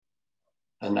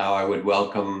And now I would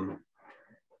welcome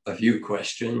a few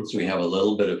questions. We have a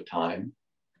little bit of time.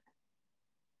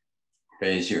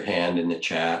 Raise your hand in the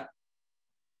chat.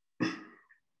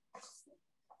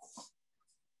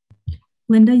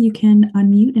 Linda, you can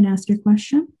unmute and ask your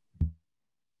question.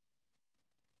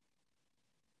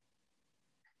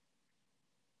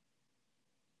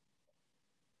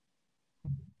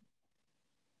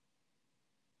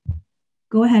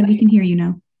 Go ahead, we can hear you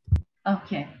now.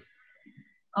 Okay.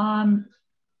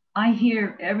 I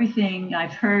hear everything,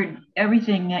 I've heard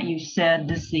everything that you said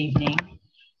this evening.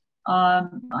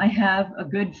 I have a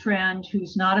good friend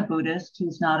who's not a Buddhist,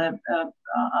 who's not a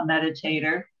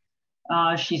meditator.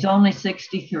 She's only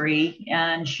 63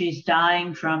 and she's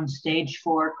dying from stage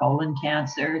 4 colon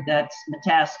cancer that's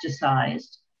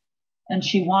metastasized. And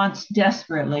she wants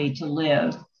desperately to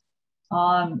live.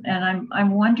 And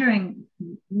I'm wondering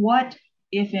what,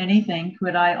 if anything,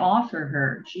 could I offer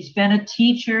her? She's been a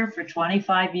teacher for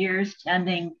 25 years,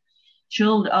 tending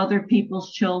other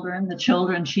people's children, the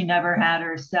children she never had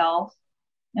herself.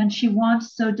 And she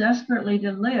wants so desperately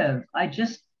to live. I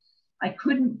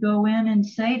couldn't go in and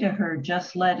say to her,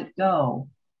 just let it go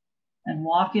and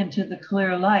walk into the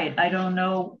clear light. I don't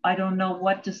know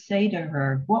what to say to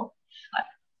her. What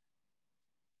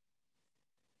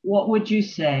would you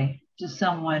say to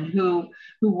someone who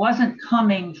wasn't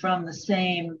coming from the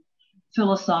same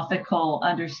philosophical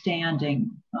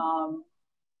understanding,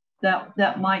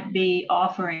 that might be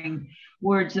offering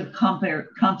words of comfort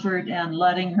and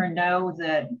letting her know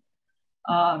that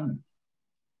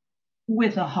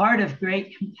with a heart of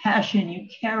great compassion, you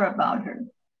care about her?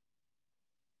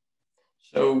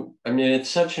 So, I mean, it's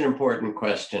such an important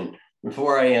question.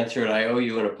 Before I answer it, I owe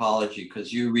you an apology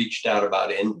because you reached out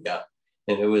about India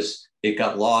and it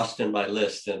got lost in my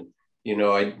list. And, you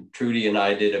know, Trudy and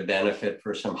I did a benefit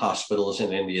for some hospitals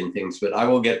in India and things, but I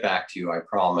will get back to you, I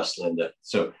promise, Linda.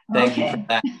 So thank you for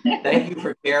that. Thank you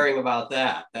for caring about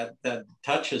that. That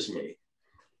touches me.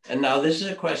 And now this is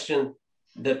a question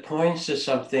that points to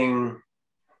something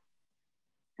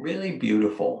really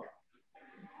beautiful.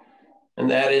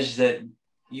 And that is that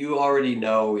you already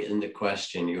know in the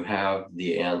question, you have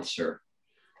the answer,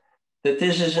 that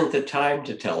this isn't the time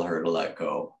to tell her to let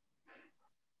go.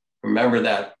 Remember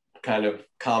that kind of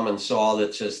common saw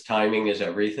that says timing is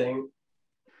everything?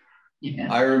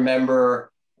 Yeah. I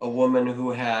remember a woman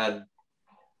who had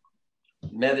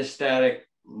metastatic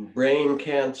brain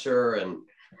cancer and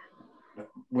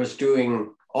was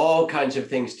doing all kinds of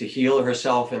things to heal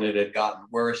herself, and it had gotten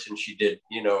worse. And she did,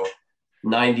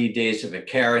 90 days of a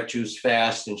carrot juice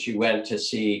fast, and she went to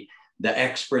see the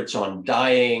experts on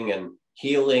dying and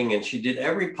healing, and she did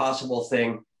every possible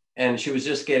thing, and she was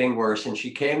just getting worse. And she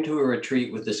came to a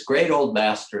retreat with this great old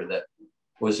master that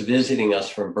was visiting us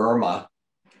from Burma.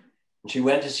 And she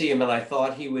went to see him, and I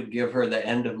thought he would give her the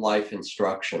end of life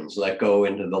instructions, let go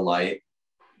into the light.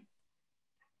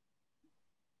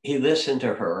 He listened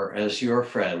to her as your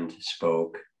friend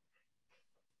spoke.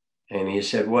 And he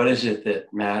said, what is it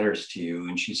that matters to you?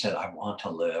 And she said, I want to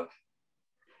live.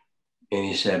 And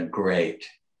he said, great.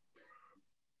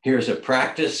 Here's a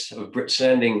practice of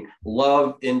sending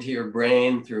love into your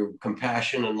brain through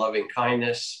compassion and loving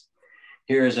kindness.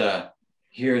 Here's a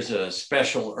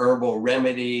special herbal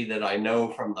remedy that I know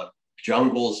from the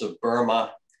jungles of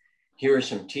Burma. Here are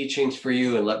some teachings for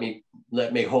you, and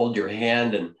let me hold your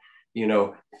hand and,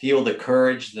 feel the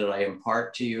courage that I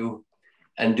impart to you.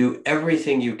 And do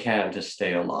everything you can to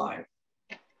stay alive.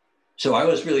 So I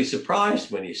was really surprised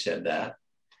when he said that.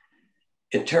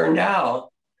 It turned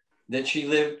out that she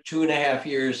lived 2.5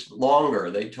 years longer.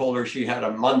 They told her she had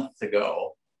a month to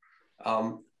go.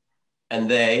 And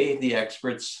the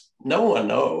experts, no one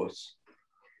knows.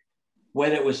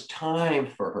 When it was time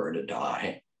for her to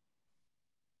die,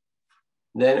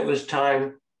 then it was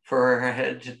time for her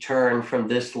head to turn from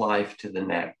this life to the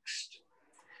next.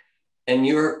 And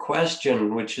your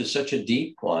question, which is such a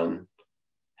deep one,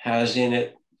 has in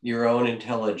it your own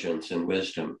intelligence and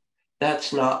wisdom.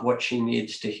 That's not what she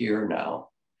needs to hear now.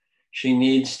 She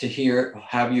needs to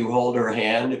have you hold her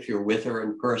hand if you're with her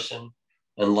in person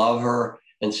and love her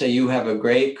and say, you have a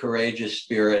great, courageous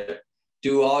spirit.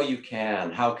 Do all you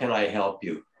can. How can I help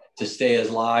you to stay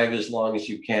alive as long as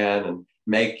you can and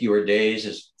make your days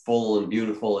as full and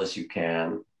beautiful as you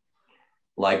can?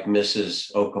 Like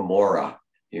Mrs. Okamura.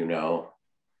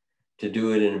 To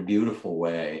do it in a beautiful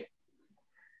way.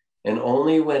 And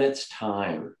only when it's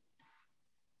time,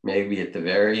 maybe at the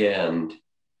very end,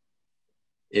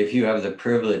 if you have the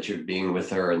privilege of being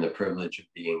with her and the privilege of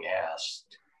being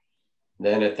asked,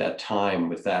 then at that time,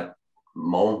 with that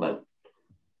moment,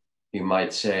 you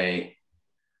might say,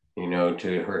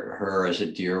 to her as a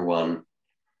dear one,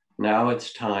 Now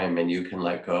it's time, and you can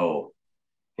let go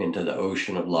into the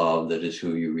ocean of love that is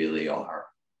who you really are.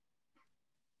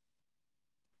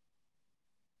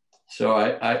 So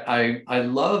I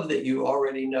love that you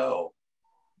already know,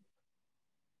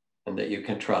 and that you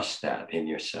can trust that in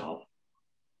yourself.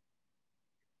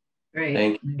 Great.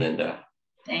 Thank you, Linda.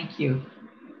 Thank you.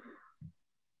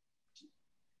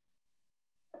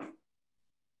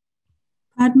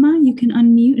 Padma, you can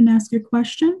unmute and ask your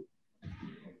question.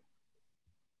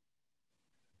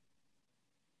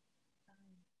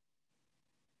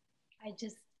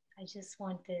 I just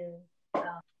want to,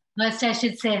 first I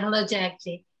should say hello,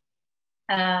 Jackji.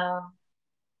 I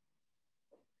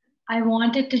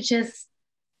wanted to just,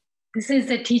 this is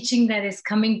the teaching that is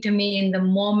coming to me in the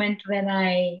moment when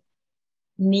I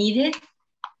need it.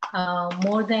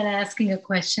 More than asking a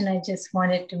question, I just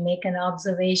wanted to make an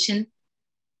observation.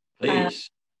 Please.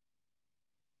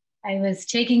 I was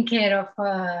taking care of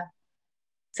a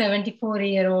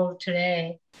 74-year-old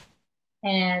today,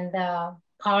 and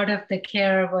part of the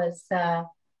care was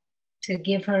to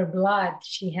give her blood.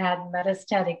 She had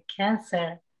metastatic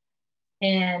cancer,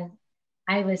 and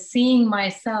I was seeing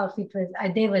myself.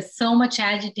 There was so much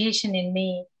agitation in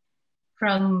me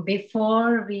from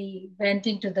before we went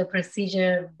into the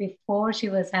procedure, before she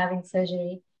was having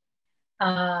surgery,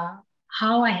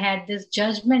 how I had this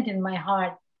judgment in my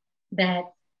heart that,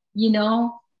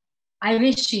 I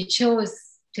wish she chose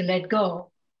to let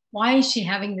go. Why is she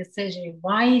having the surgery?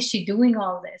 Why is she doing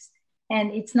all this?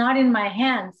 And it's not in my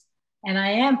hands, and I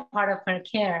am part of her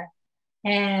care.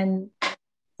 And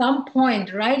some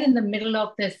point, right in the middle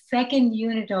of the second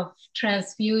unit of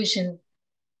transfusion,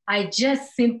 I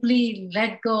just simply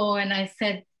let go, and I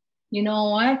said, you know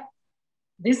what?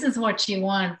 This is what she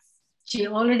wants. She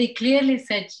already clearly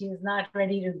said she is not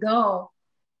ready to go.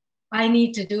 I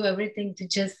need to do everything to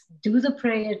just do the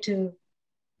prayer to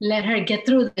let her get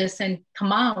through this and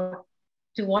come out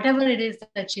to whatever it is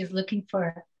that she's looking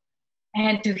for.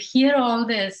 And to hear all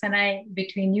this, and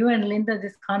between you and Linda,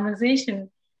 this conversation,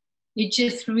 it's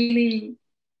just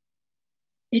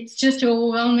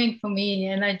overwhelming for me.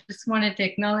 And I just wanted to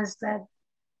acknowledge that.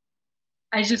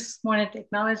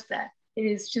 It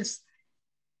is just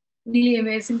really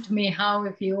amazing to me how,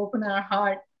 if you open our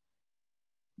heart,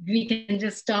 we can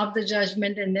just stop the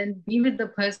judgment and then be with the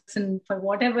person for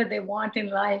whatever they want in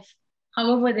life,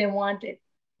 however they want it.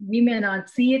 We may not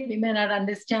see it, we may not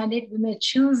understand it, we may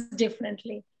choose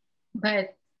differently,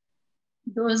 but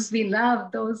those we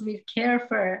love, those we care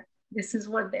for, this is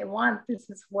what they want, this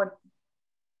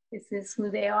is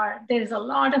who they are. There's a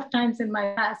lot of times in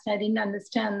my past I didn't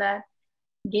understand that,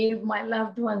 gave my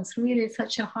loved ones really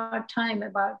such a hard time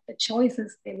about the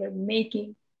choices they were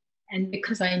making. And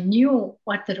because I knew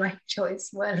what the right choice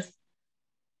was.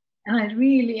 And I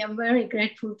really am very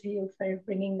grateful to you for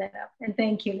bringing that up. And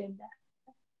thank you, Linda.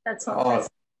 That's all.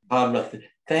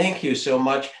 Thank you so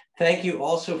much. Thank you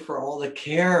also for all the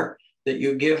care that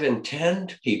you give and tend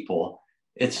to people.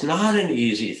 It's not an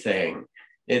easy thing.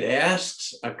 It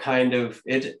asks a kind of,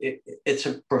 it's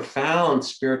a profound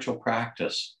spiritual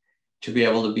practice to be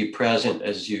able to be present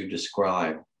as you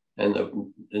describe,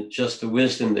 and just the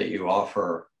wisdom that you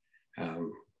offer.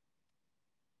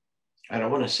 I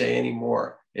don't want to say any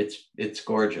more. It's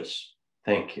gorgeous.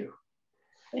 Thank you.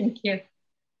 Thank you.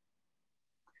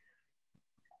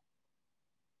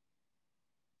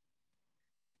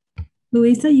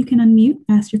 Louisa, you can unmute,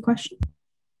 ask your question.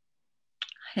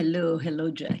 Hello,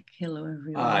 Jack. Hello,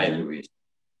 everyone. Hi, Louisa.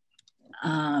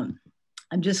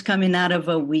 I'm just coming out of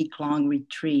a week-long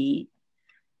retreat,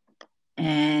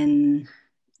 and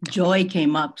joy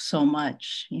came up so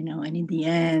much, and in the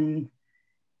end,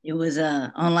 it was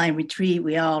an online retreat.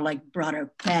 We all brought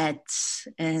our pets,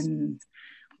 and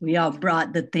we all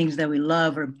brought the things that we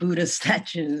love, our Buddha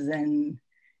statues and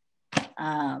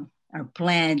our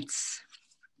plants.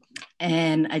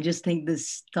 And I just think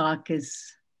this talk is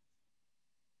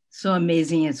so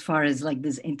amazing as far as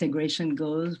this integration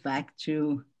goes back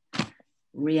to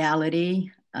reality.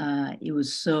 It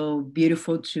was so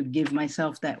beautiful to give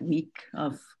myself that week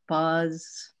of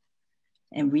pause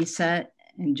and reset,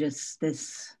 and just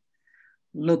this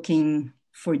looking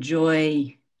for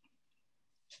joy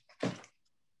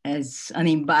as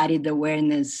unembodied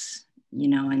awareness,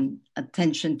 and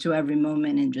attention to every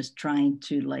moment, and just trying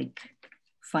to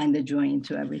find the joy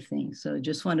into everything. So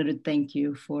just wanted to thank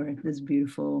you for this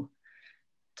beautiful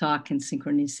talk and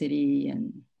synchronicity,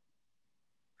 and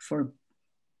for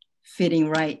fitting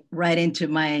right into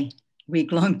my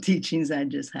week-long teachings I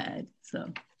just had.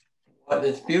 So well,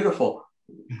 it's beautiful.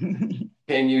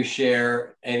 Can you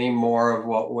share any more of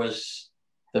what was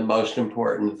the most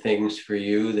important things for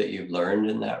you that you've learned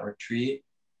in that retreat?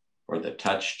 or that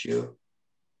touched you?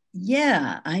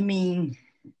 Yeah, I mean,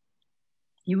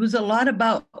 it was a lot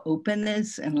about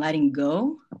openness and letting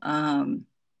go.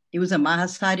 It was a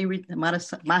Mahasati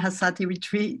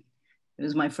retreat. It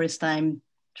was my first time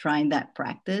trying that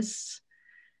practice.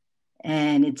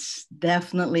 And it's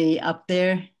definitely up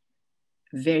there,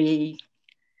 very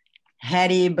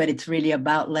heady, but it's really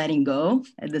about letting go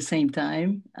at the same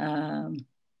time.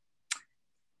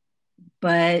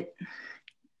 But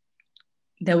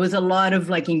there was a lot of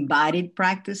like embodied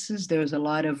practices. There was a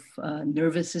lot of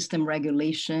nervous system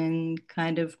regulation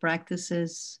kind of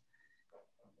practices.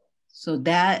 So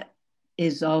that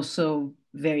is also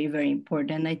very, very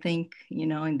important, I think, you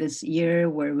know, in this year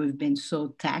where we've been so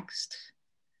taxed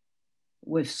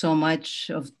with so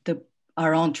much of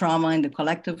our own trauma and the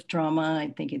collective trauma.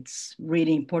 I think it's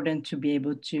really important to be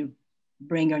able to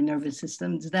bring our nervous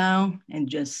systems down and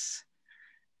just,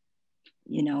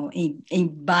 you know,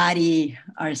 embody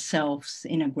ourselves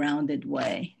in a grounded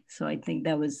way. So I think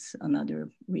that was another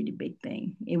really big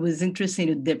thing. It was interesting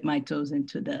to dip my toes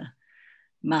into the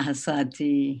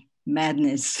Mahasati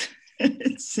madness.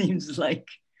 It seems like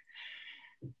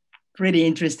pretty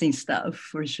interesting stuff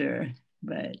for sure.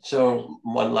 But so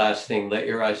one last thing, let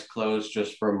your eyes close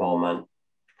just for a moment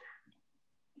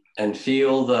and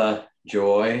feel the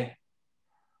joy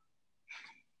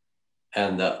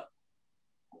and the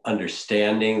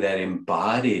understanding, that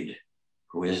embodied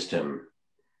wisdom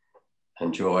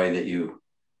and joy that you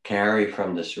carry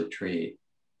from this retreat.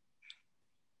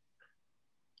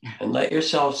 And let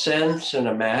yourself sense and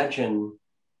imagine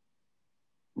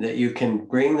that you can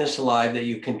bring this alive, that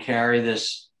you can carry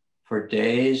this for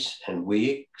days and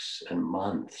weeks and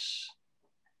months,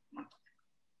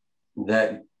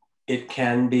 that it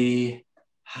can be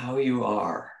how you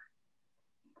are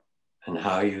and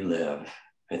how you live.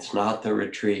 It's not the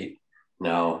retreat.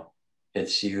 No,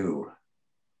 it's you,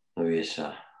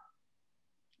 Luisa.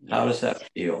 How does that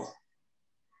feel?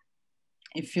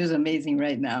 it feels amazing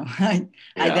right now. I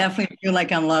definitely feel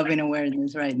like I'm loving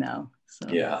awareness right now. So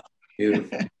Yeah,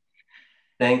 beautiful.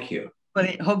 Thank you.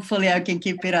 but hopefully I can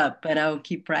keep it up, but I'll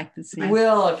keep practicing.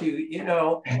 Well, if you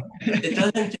know, it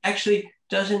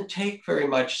doesn't take very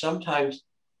much. Sometimes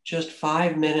just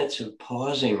 5 minutes of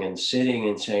pausing and sitting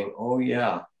and saying, oh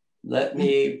yeah, let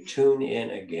me tune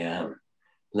in again.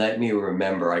 Let me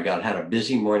remember had a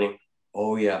busy morning.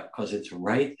 Oh yeah, because it's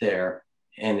right there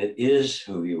and it is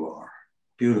who you are.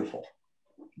 Beautiful.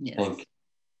 Yes. Thank you.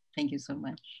 Thank you so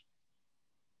much.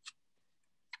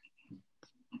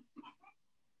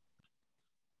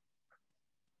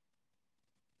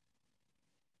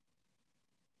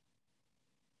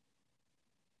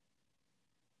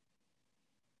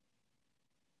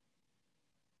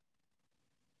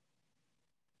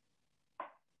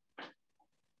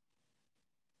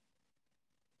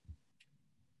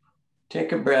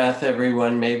 Take a breath,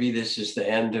 everyone. Maybe this is the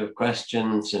end of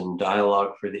questions and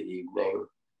dialogue for the evening,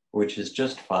 which is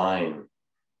just fine.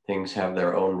 Things have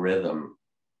their own rhythm.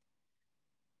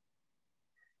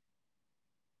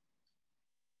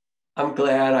 I'm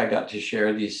glad I got to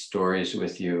share these stories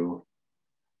with you.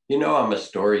 You know, I'm a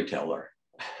storyteller.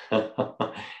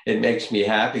 It makes me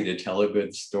happy to tell a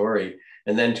good story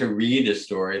and then to read a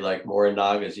story like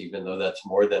Morinaga's, even though that's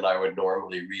more than I would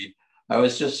normally read. I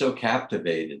was just so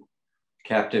captivated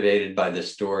by the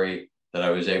story that I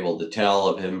was able to tell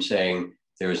of him saying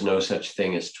there is no such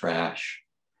thing as trash,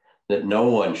 that no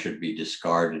one should be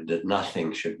discarded, that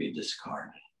nothing should be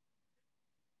discarded,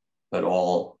 but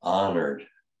all honored.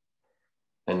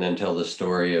 And then tell the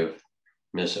story of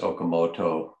Miss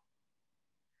Okamoto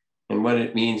and what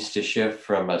it means to shift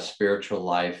from a spiritual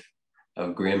life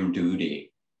of grim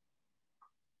duty,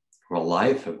 from a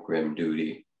life of grim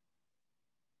duty,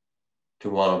 to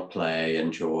one of play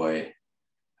and joy,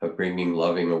 of bringing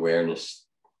loving awareness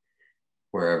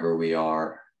wherever we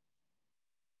are.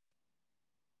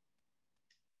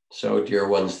 So, dear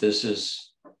ones, this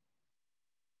is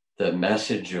the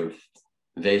message of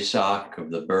Vesak,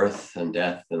 of the birth and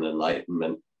death and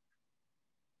enlightenment.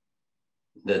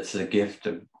 That's the gift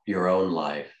of your own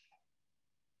life,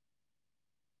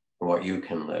 what you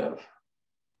can live.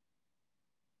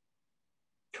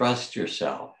 Trust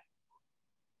yourself.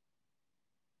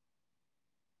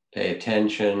 Pay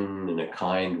attention in a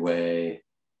kind way.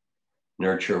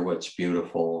 Nurture what's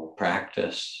beautiful.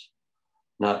 Practice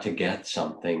not to get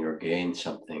something or gain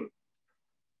something,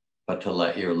 but to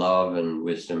let your love and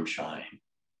wisdom shine.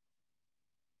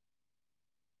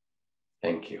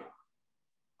 Thank you.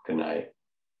 Good night.